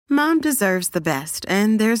Mom deserves the best,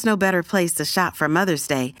 and there's no better place to shop for Mother's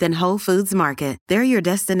Day than Whole Foods Market. They're your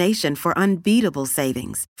destination for unbeatable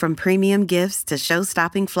savings, from premium gifts to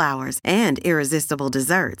show-stopping flowers and irresistible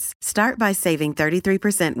desserts. Start by saving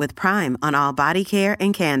 33% with Prime on all body care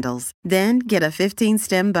and candles. Then get a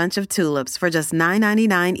 15-stem bunch of tulips for just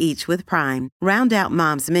 $9.99 each with Prime. Round out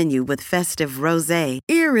Mom's menu with festive rosé,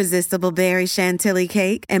 irresistible berry chantilly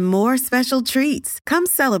cake, and more special treats. Come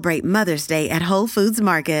celebrate Mother's Day at Whole Foods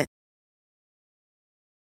Market.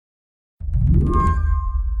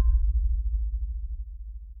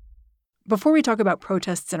 Before we talk about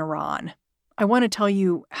protests in Iran, I want to tell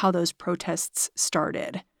you how those protests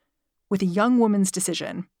started, with a young woman's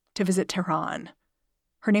decision to visit Tehran.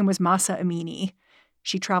 Her name was Mahsa Amini.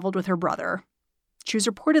 She traveled with her brother. She was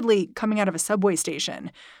reportedly coming out of a subway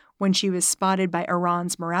station when she was spotted by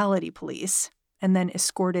Iran's morality police and then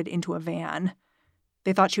escorted into a van.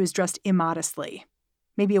 They thought she was dressed immodestly.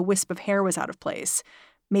 Maybe a wisp of hair was out of place.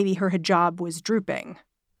 Maybe her hijab was drooping.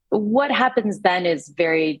 What happens then is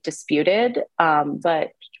very disputed, but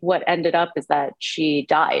what ended up is that she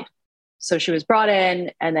died. So she was brought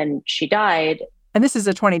in and then she died. And this is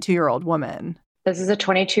a 22-year-old woman. This is a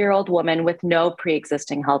 22-year-old woman with no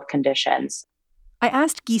pre-existing health conditions. I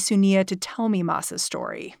asked Gisuniya to tell me Mahsa's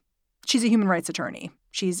story. She's a human rights attorney.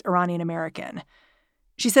 She's Iranian American.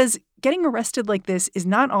 She says getting arrested like this is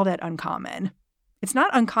not all that uncommon. It's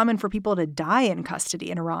not uncommon for people to die in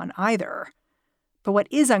custody in Iran either. But what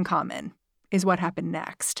is uncommon is what happened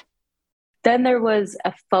next. Then there was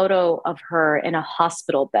a photo of her in a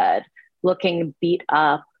hospital bed, looking beat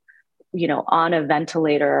up, on a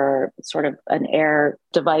ventilator, sort of an air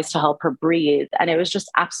device to help her breathe. And it was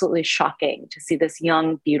just absolutely shocking to see this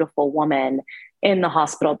young, beautiful woman in the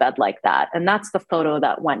hospital bed like that. And that's the photo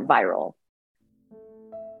that went viral.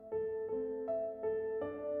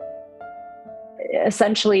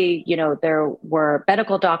 Essentially, there were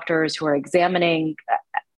medical doctors who were examining,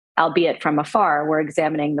 albeit from afar, were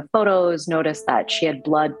examining the photos, noticed that she had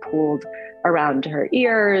blood pooled around her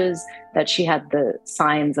ears, that she had the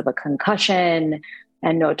signs of a concussion,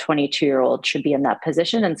 and no 22-year-old should be in that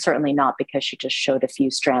position, and certainly not because she just showed a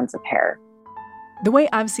few strands of hair. The way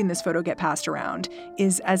I've seen this photo get passed around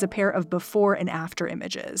is as a pair of before and after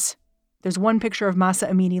images. There's one picture of Mahsa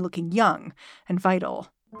Amini looking young and vital,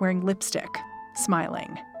 wearing lipstick,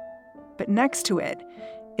 smiling. But next to it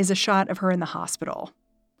is a shot of her in the hospital,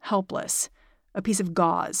 helpless, a piece of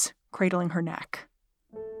gauze cradling her neck.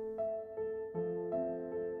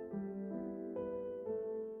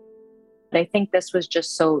 I think this was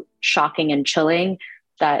just so shocking and chilling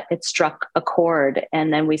that it struck a chord,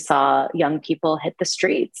 and then we saw young people hit the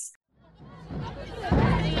streets.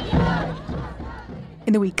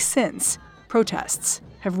 In the weeks since, protests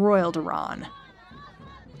have roiled Iran.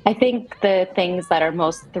 I think the things that are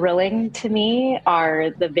most thrilling to me are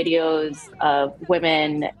the videos of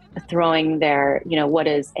women throwing their, what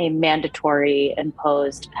is a mandatory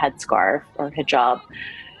imposed headscarf or hijab,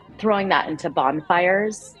 throwing that into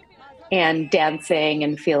bonfires and dancing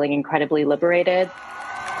and feeling incredibly liberated.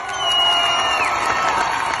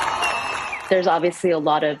 There's obviously a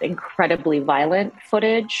lot of incredibly violent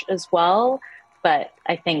footage as well. But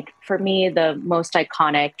I think for me, the most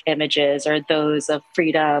iconic images are those of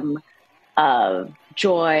freedom, of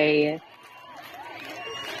joy.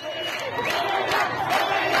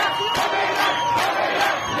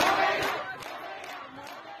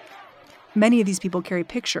 Many of these people carry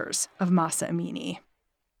pictures of Mahsa Amini.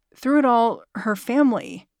 Through it all, her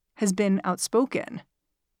family has been outspoken.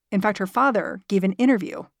 In fact, her father gave an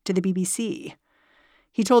interview to the BBC.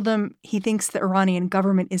 He told them he thinks the Iranian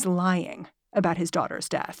government is lying about his daughter's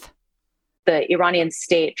death. The Iranian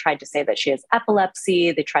state tried to say that she has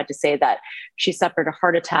epilepsy. They tried to say that she suffered a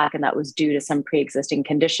heart attack and that was due to some pre-existing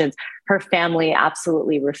conditions. Her family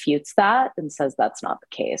absolutely refutes that and says that's not the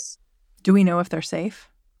case. Do we know if they're safe?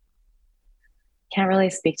 Can't really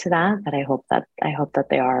speak to that, but I hope that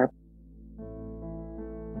they are.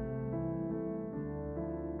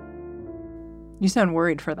 You sound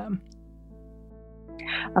worried for them.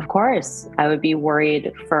 Of course, I would be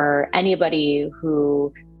worried for anybody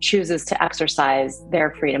who chooses to exercise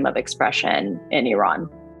their freedom of expression in Iran.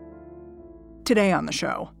 Today on the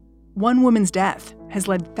show, one woman's death has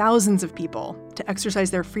led thousands of people to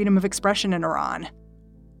exercise their freedom of expression in Iran.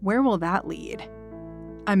 Where will that lead?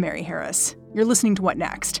 I'm Mary Harris. You're listening to What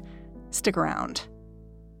Next? Stick around.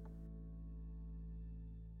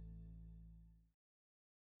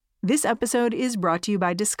 This episode is brought to you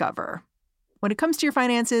by Discover. When it comes to your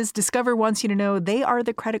finances, Discover wants you to know they are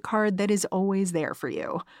the credit card that is always there for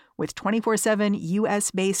you. With 24/7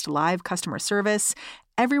 U.S.-based live customer service,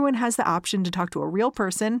 everyone has the option to talk to a real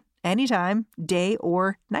person anytime, day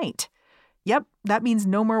or night. Yep, that means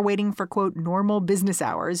no more waiting for, quote, normal business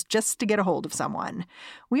hours just to get a hold of someone.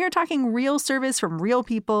 We are talking real service from real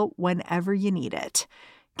people whenever you need it.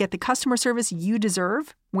 Get the customer service you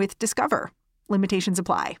deserve with Discover. Limitations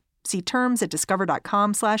apply. See terms at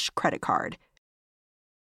discover.com/creditcard.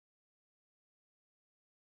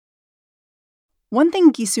 One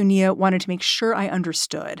thing Gisunia wanted to make sure I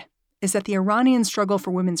understood is that the Iranian struggle for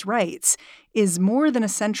women's rights is more than a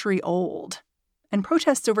century old. And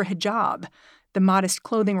protests over hijab, the modest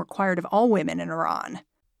clothing required of all women in Iran,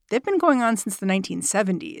 they've been going on since the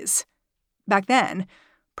 1970s. Back then,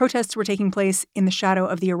 protests were taking place in the shadow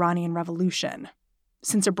of the Iranian Revolution.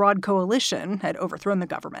 Since a broad coalition had overthrown the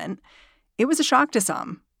government, it was a shock to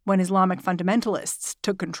some when Islamic fundamentalists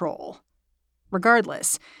took control.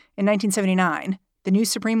 Regardless, in 1979, the new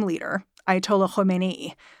supreme leader, Ayatollah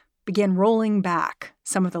Khomeini, began rolling back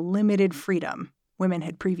some of the limited freedom women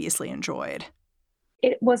had previously enjoyed.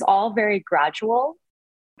 It was all very gradual.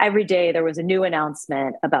 Every day there was a new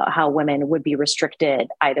announcement about how women would be restricted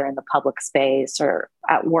either in the public space or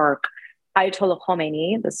at work. Ayatollah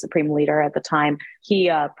Khomeini, the supreme leader at the time,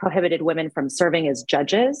 he prohibited women from serving as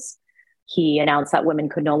judges. He announced that women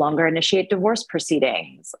could no longer initiate divorce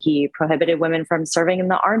proceedings. He prohibited women from serving in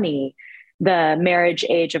the army. The marriage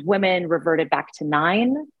age of women reverted back to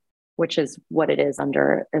 9, which is what it is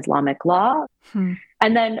under Islamic law.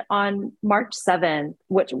 And then on March 7th,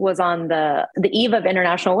 which was on the eve of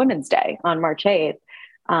International Women's Day, on March 8th,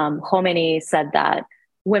 Khomeini said that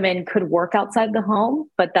women could work outside the home,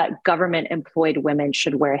 but that government-employed women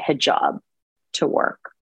should wear hijab to work.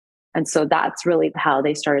 And so that's really how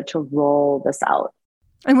they started to roll this out.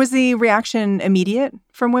 And was the reaction immediate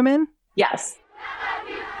from women? Yes.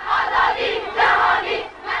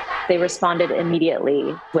 They responded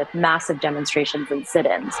immediately with massive demonstrations and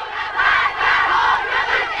sit-ins.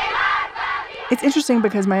 It's interesting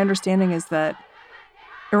because my understanding is that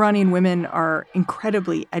Iranian women are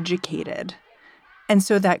incredibly educated. And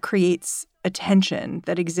so that creates a tension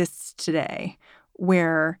that exists today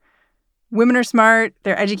where women are smart,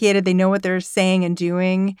 they're educated, they know what they're saying and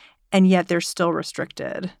doing, and yet they're still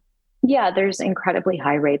restricted. Yeah, there's incredibly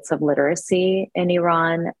high rates of literacy in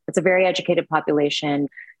Iran. It's a very educated population.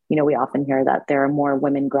 You know, we often hear that there are more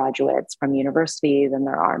women graduates from university than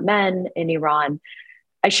there are men in Iran.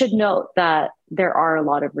 I should note that there are a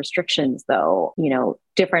lot of restrictions, though,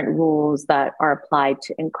 different rules that are applied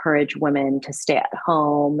to encourage women to stay at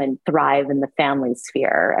home and thrive in the family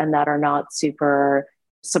sphere, and that are not super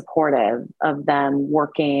supportive of them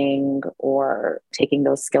working or taking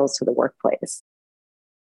those skills to the workplace.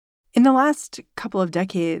 In the last couple of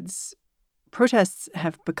decades, protests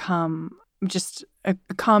have become just a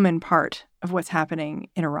common part of what's happening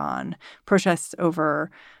in Iran. Protests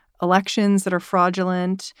over elections that are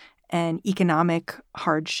fraudulent and economic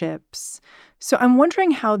hardships. So I'm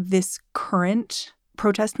wondering how this current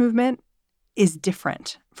protest movement is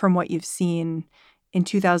different from what you've seen in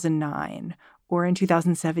 2009 or in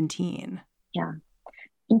 2017. Yeah.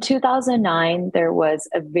 In 2009, there was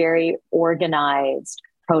a very organized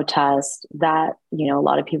protest that, a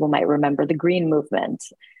lot of people might remember the Green Movement.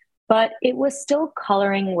 But it was still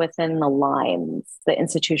coloring within the lines, the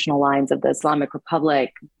institutional lines of the Islamic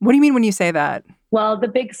Republic. What do you mean when you say that? Well, the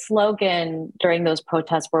big slogan during those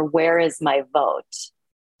protests were, "Where is my vote?"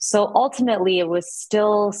 So ultimately, it was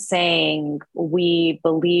still saying, we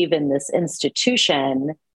believe in this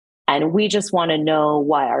institution, and we just want to know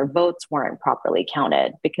why our votes weren't properly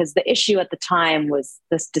counted. Because the issue at the time was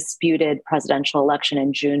this disputed presidential election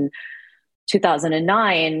in June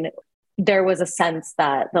 2009. There was a sense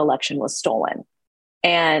that the election was stolen.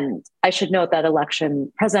 And I should note that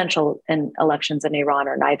presidential elections in Iran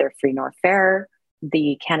are neither free nor fair.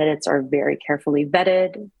 The candidates are very carefully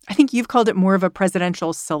vetted. I think you've called it more of a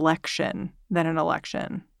presidential selection than an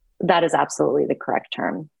election. That is absolutely the correct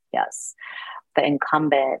term, yes. The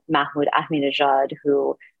incumbent, Mahmoud Ahmadinejad,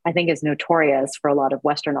 who I think is notorious for a lot of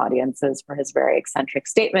Western audiences for his very eccentric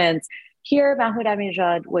statements. Here, Mahmoud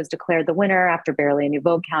Ahmadinejad was declared the winner after barely any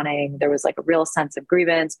vote counting. There was a real sense of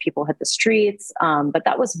grievance. People hit the streets, but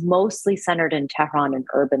that was mostly centered in Tehran and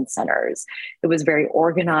urban centers. It was very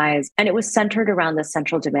organized, and it was centered around the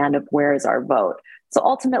central demand of where is our vote. So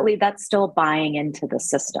ultimately, that's still buying into the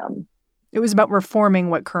system. It was about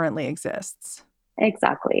reforming what currently exists.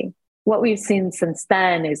 Exactly. What we've seen since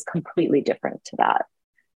then is completely different to that.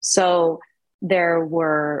 So there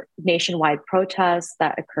were nationwide protests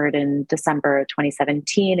that occurred in December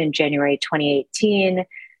 2017 and January 2018.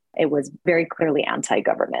 It was very clearly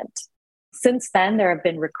anti-government. Since then, there have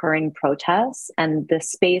been recurring protests, and the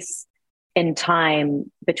space in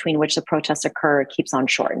time between which the protests occur keeps on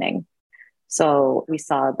shortening. So we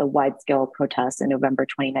saw the wide-scale protests in November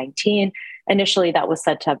 2019. Initially, that was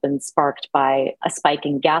said to have been sparked by a spike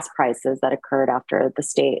in gas prices that occurred after the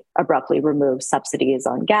state abruptly removed subsidies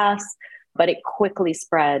on gas. But it quickly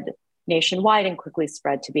spread nationwide and quickly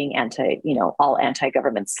spread to being all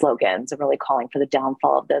anti-government slogans and really calling for the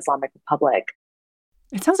downfall of the Islamic Republic.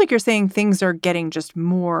 It sounds like you're saying things are getting just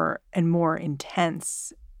more and more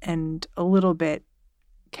intense and a little bit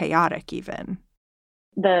chaotic even.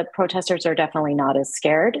 The protesters are definitely not as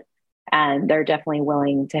scared, and they're definitely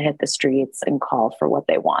willing to hit the streets and call for what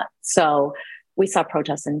they want. So we saw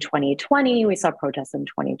protests in 2020, we saw protests in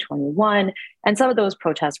 2021, and some of those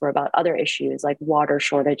protests were about other issues like water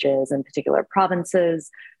shortages in particular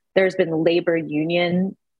provinces. There's been labor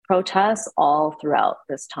union protests all throughout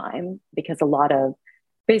this time because a lot of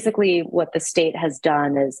basically what the state has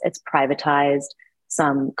done is it's privatized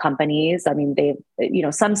some companies. I mean,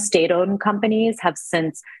 some state-owned companies have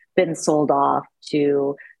since been sold off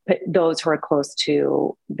to those who are close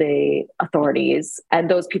to the authorities. And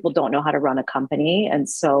those people don't know how to run a company. And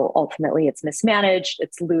so ultimately it's mismanaged,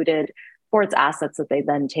 it's looted for its assets that they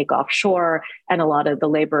then take offshore. And a lot of the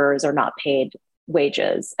laborers are not paid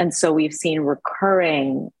wages. And so we've seen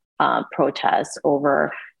recurring protests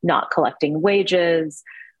over not collecting wages.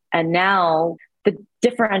 And now the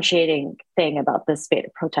differentiating thing about this spate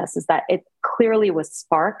of protests is that it clearly was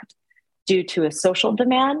sparked due to a social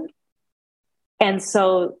demand. And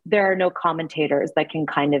so there are no commentators that can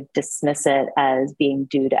kind of dismiss it as being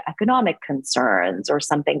due to economic concerns or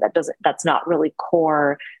something that's not really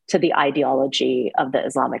core to the ideology of the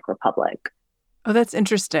Islamic Republic. Oh, that's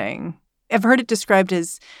interesting. I've heard it described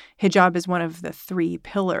as hijab is one of the three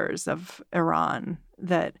pillars of Iran,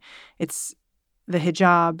 that it's the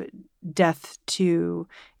hijab, death to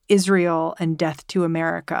Israel, and death to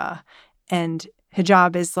America. And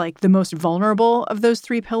hijab is like the most vulnerable of those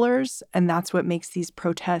three pillars. And that's what makes these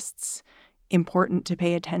protests important to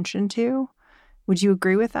pay attention to. Would you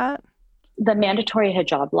agree with that? The mandatory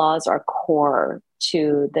hijab laws are core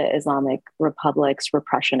to the Islamic Republic's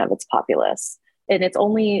repression of its populace. And it's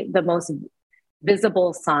only the most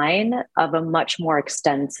visible sign of a much more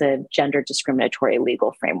extensive gender discriminatory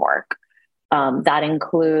legal framework. That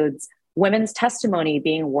includes women's testimony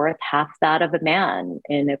being worth half that of a man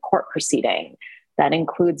in a court proceeding. That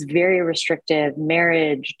includes very restrictive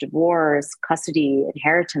marriage, divorce, custody,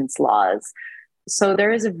 inheritance laws. So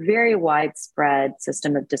there is a very widespread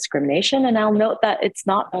system of discrimination. And I'll note that it's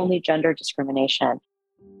not only gender discrimination.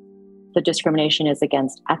 The discrimination is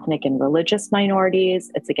against ethnic and religious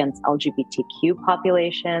minorities. It's against LGBTQ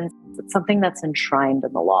populations. It's something that's enshrined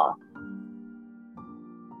in the law.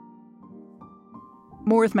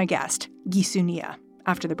 More with my guest, Gisunia,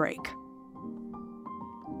 after the break.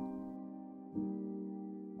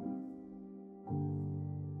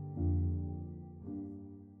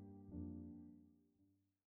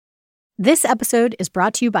 This episode is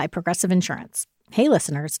brought to you by Progressive Insurance. Hey,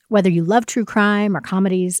 listeners, whether you love true crime or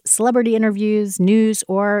comedies, celebrity interviews, news,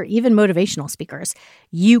 or even motivational speakers,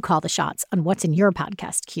 you call the shots on what's in your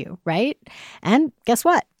podcast queue, right? And guess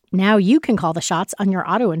what? Now you can call the shots on your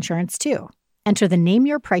auto insurance, too. Enter the Name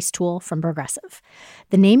Your Price tool from Progressive.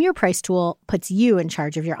 The Name Your Price tool puts you in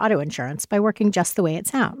charge of your auto insurance by working just the way it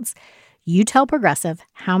sounds. You tell Progressive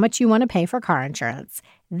how much you want to pay for car insurance.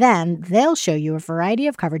 Then they'll show you a variety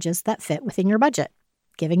of coverages that fit within your budget,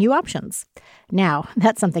 giving you options. Now,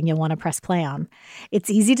 that's something you'll want to press play on.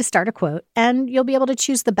 It's easy to start a quote, and you'll be able to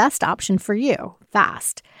choose the best option for you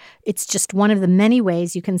fast. It's just one of the many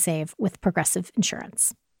ways you can save with Progressive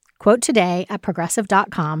Insurance. Quote today at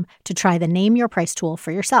Progressive.com to try the Name Your Price tool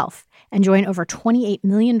for yourself and join over 28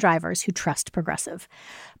 million drivers who trust Progressive.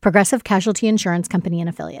 Progressive Casualty Insurance Company and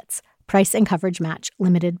Affiliates. Price and coverage match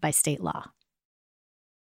limited by state law.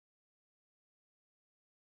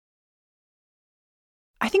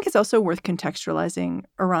 I think it's also worth contextualizing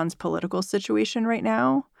Iran's political situation right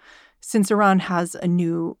now, since Iran has a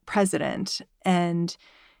new president and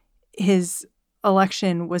his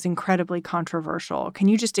election was incredibly controversial. Can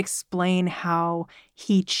you just explain how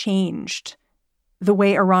he changed the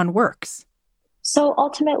way Iran works? So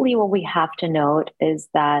ultimately, what we have to note is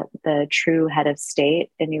that the true head of state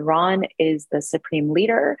in Iran is the supreme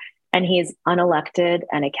leader, and he is unelected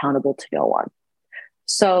and accountable to no one.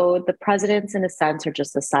 So the presidents, in a sense, are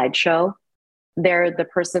just a sideshow. They're the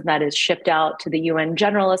person that is shipped out to the UN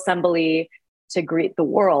General Assembly to greet the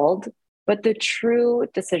world. But the true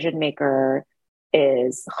decision maker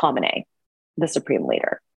is Khamenei, the supreme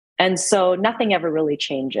leader. And so nothing ever really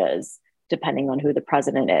changes depending on who the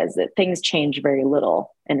president is. Things change very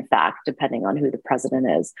little, in fact, depending on who the president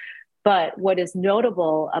is. But what is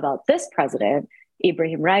notable about this president,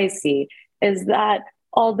 Ibrahim Raisi, is that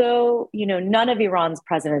although, none of Iran's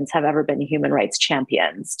presidents have ever been human rights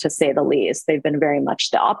champions, to say the least, they've been very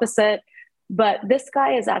much the opposite. But this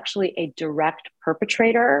guy is actually a direct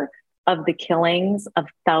perpetrator of the killings of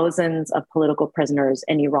thousands of political prisoners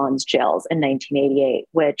in Iran's jails in 1988,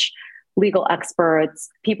 which legal experts,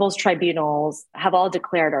 people's tribunals have all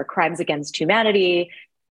declared are crimes against humanity.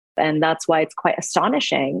 And that's why it's quite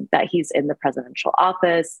astonishing that he's in the presidential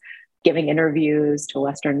office, giving interviews to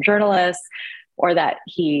Western journalists, or that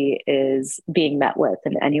he is being met with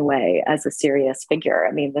in any way as a serious figure.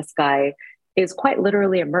 I mean, this guy is quite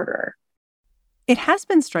literally a murderer. It has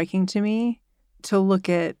been striking to me to look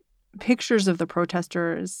at pictures of the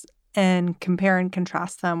protesters and compare and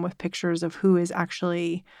contrast them with pictures of who is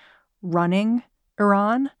actually running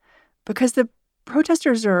Iran, because the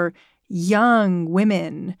protesters are young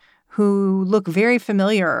women who look very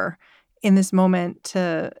familiar in this moment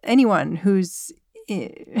to anyone who's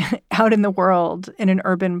out in the world in an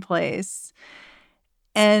urban place.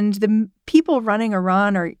 And the people running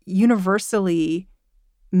Iran are universally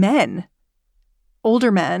men,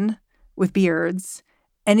 older men with beards.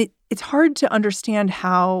 And it's hard to understand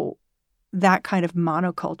how that kind of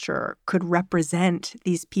monoculture could represent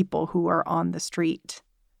these people who are on the street.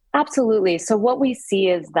 Absolutely. So what we see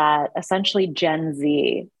is that essentially Gen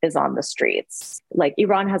Z is on the streets. Like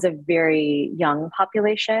Iran has a very young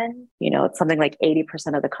population. It's something like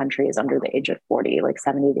 80% of the country is under the age of 40, like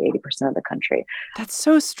 70 to 80% of the country. That's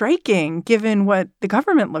so striking given what the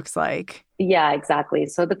government looks like. Yeah, exactly.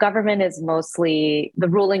 So the government is mostly the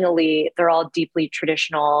ruling elite. They're all deeply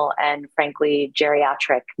traditional and frankly,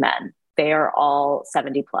 geriatric men. They are all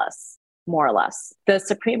 70 plus, more or less. The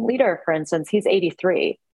supreme leader, for instance, he's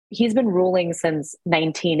 83. He's been ruling since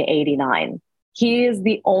 1989. He is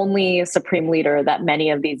the only supreme leader that many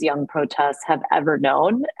of these young protests have ever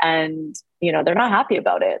known. And, they're not happy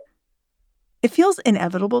about it. It feels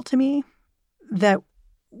inevitable to me that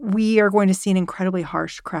we are going to see an incredibly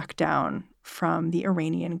harsh crackdown from the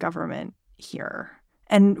Iranian government here.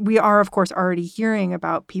 And we are, of course, already hearing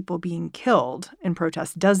about people being killed in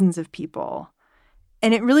protests, dozens of people.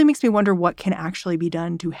 And it really makes me wonder what can actually be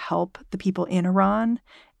done to help the people in Iran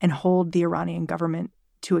and hold the Iranian government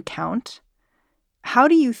to account. How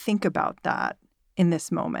do you think about that in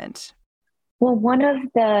this moment? Well, one of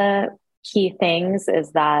the key things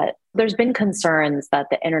is that there's been concerns that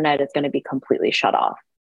the internet is going to be completely shut off.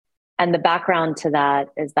 And the background to that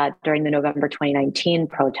is that during the November 2019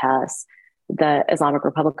 protests, the Islamic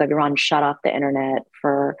Republic of Iran shut off the internet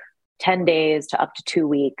for 10 days to up to 2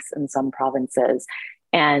 weeks in some provinces.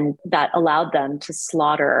 And that allowed them to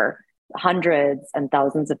slaughter hundreds and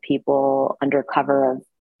thousands of people under cover of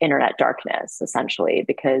internet darkness, essentially,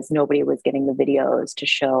 because nobody was getting the videos to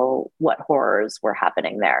show what horrors were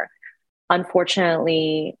happening there.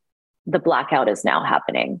 Unfortunately, the blackout is now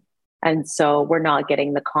happening. And so we're not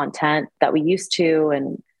getting the content that we used to.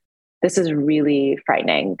 And this is really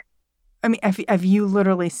frightening. I mean, have you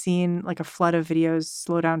literally seen like a flood of videos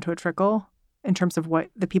slow down to a trickle in terms of what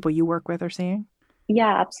the people you work with are seeing?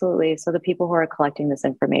 Yeah, absolutely. So the people who are collecting this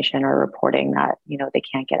information are reporting that, they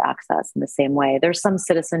can't get access in the same way. There's some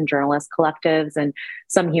citizen journalist collectives and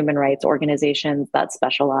some human rights organizations that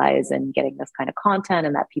specialize in getting this kind of content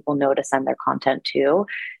and that people know to send their content to.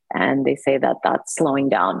 And they say that that's slowing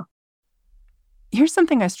down. Here's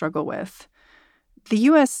something I struggle with. The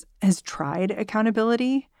U.S. has tried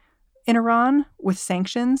accountability in Iran with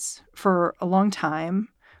sanctions for a long time,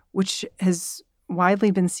 which has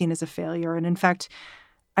widely been seen as a failure. And in fact,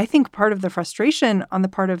 I think part of the frustration on the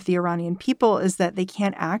part of the Iranian people is that they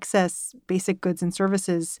can't access basic goods and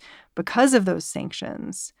services because of those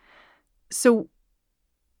sanctions. So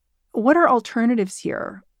what are alternatives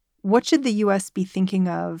here? What should the U.S. be thinking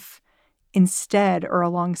of instead or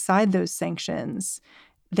alongside those sanctions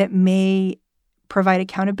that may provide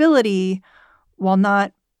accountability while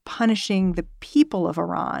not punishing the people of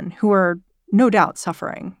Iran, who are no doubt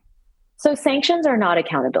suffering? So sanctions are not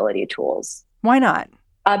accountability tools. Why not?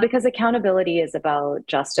 Because accountability is about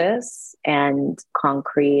justice and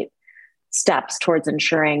concrete steps towards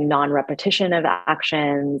ensuring non-repetition of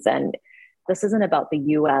actions. And this isn't about the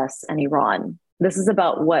US and Iran. This is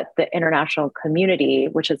about what the international community,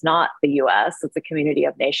 which is not the US, it's a community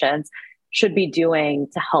of nations, should be doing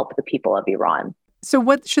to help the people of Iran. So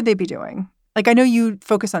what should they be doing? Like, I know you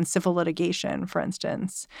focus on civil litigation, for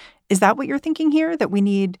instance. Is that what you're thinking here, that we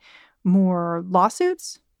need more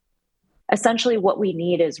lawsuits? Essentially, what we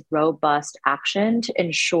need is robust action to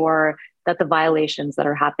ensure that the violations that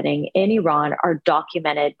are happening in Iran are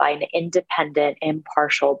documented by an independent,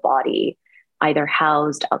 impartial body either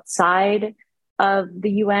housed outside of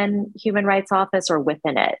the UN Human Rights Office or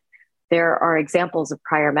within it. There are examples of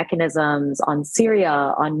prior mechanisms on Syria,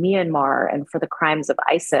 on Myanmar, and for the crimes of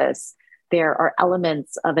ISIS. There are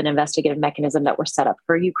elements of an investigative mechanism that were set up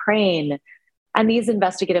for Ukraine. And these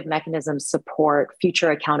investigative mechanisms support future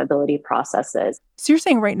accountability processes. So you're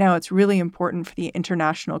saying right now it's really important for the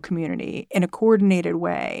international community in a coordinated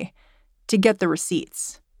way to get the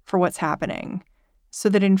receipts for what's happening so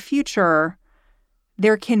that in future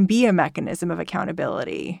there can be a mechanism of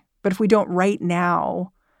accountability. But if we don't right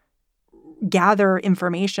now gather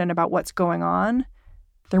information about what's going on,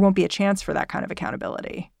 there won't be a chance for that kind of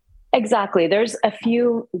accountability. Exactly. There's a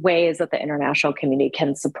few ways that the international community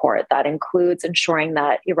can support. That includes ensuring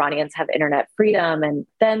that Iranians have internet freedom. And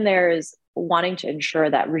then there's wanting to ensure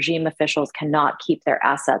that regime officials cannot keep their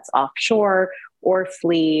assets offshore or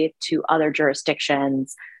flee to other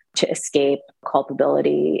jurisdictions to escape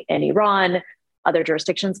culpability in Iran. Other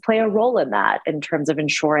jurisdictions play a role in that in terms of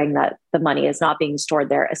ensuring that the money is not being stored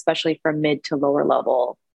there, especially for mid to lower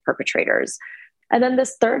level perpetrators. And then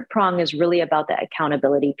this third prong is really about the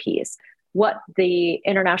accountability piece. What the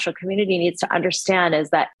international community needs to understand is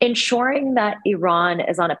that ensuring that Iran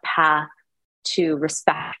is on a path to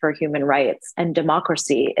respect for human rights and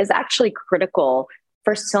democracy is actually critical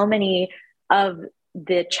for so many of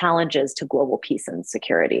the challenges to global peace and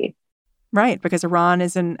security. Right, because Iran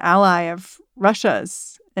is an ally of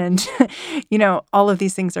Russia's and, all of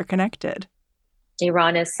these things are connected.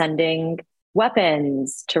 Iran is sending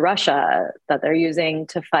weapons to Russia that they're using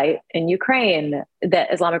to fight in Ukraine.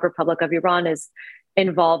 The Islamic Republic of Iran is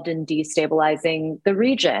involved in destabilizing the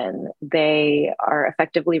region. They are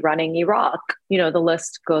effectively running Iraq. The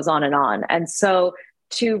list goes on. And so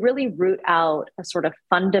to really root out a sort of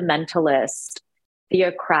fundamentalist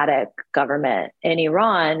theocratic government in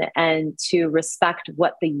Iran and to respect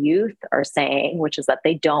what the youth are saying, which is that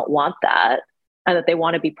they don't want that and that they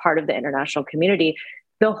want to be part of the international community,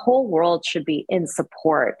 the whole world should be in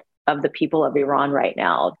support of the people of Iran right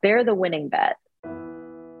now. They're the winning bet.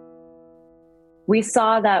 We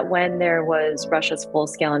saw that when there was Russia's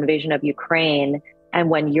full-scale invasion of Ukraine and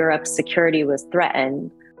when Europe's security was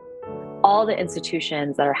threatened, all the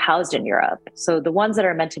institutions that are housed in Europe, so the ones that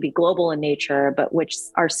are meant to be global in nature, but which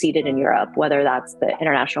are seated in Europe, whether that's the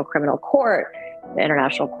International Criminal Court, the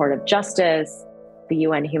International Court of Justice, the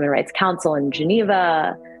UN Human Rights Council in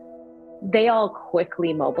Geneva, they all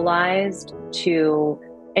quickly mobilized to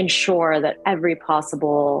ensure that every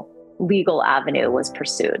possible legal avenue was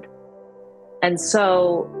pursued. And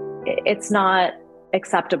so it's not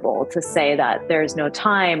acceptable to say that there's no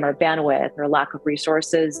time or bandwidth or lack of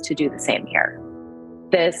resources to do the same here.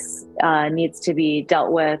 This needs to be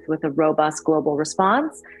dealt with a robust global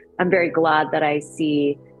response. I'm very glad that I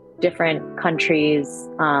see different countries,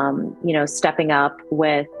 stepping up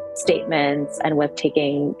with statements and with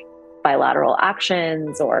taking bilateral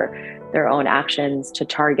actions or their own actions to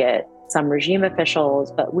target some regime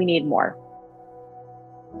officials, but we need more.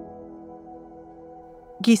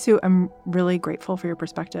 Gisu, I'm really grateful for your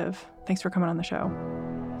perspective. Thanks for coming on the show.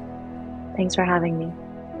 Thanks for having me.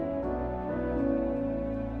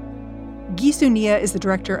 Gisu Nia is the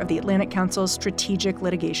director of the Atlantic Council's Strategic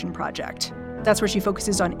Litigation Project. That's where she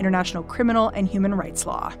focuses on international criminal and human rights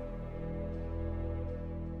law.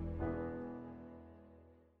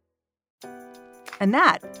 And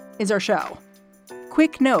that is our show.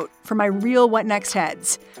 Quick note for my real What Next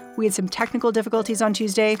heads. We had some technical difficulties on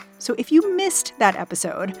Tuesday, so if you missed that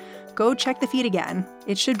episode, go check the feed again.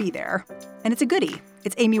 It should be there. And it's a goodie.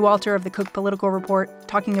 It's Amy Walter of the Cook Political Report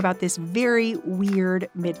talking about this very weird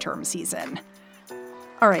midterm season.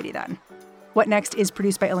 Alrighty then. What Next is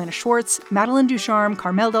produced by Elena Schwartz, Madeline Ducharme,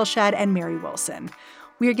 Carmel Delshad, and Mary Wilson.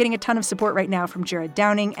 We are getting a ton of support right now from Jared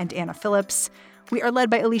Downing and Anna Phillips. We are led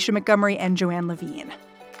by Alicia Montgomery and Joanne Levine.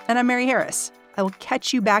 And I'm Mary Harris. I will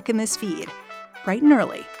catch you back in this feed bright and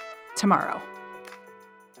early tomorrow.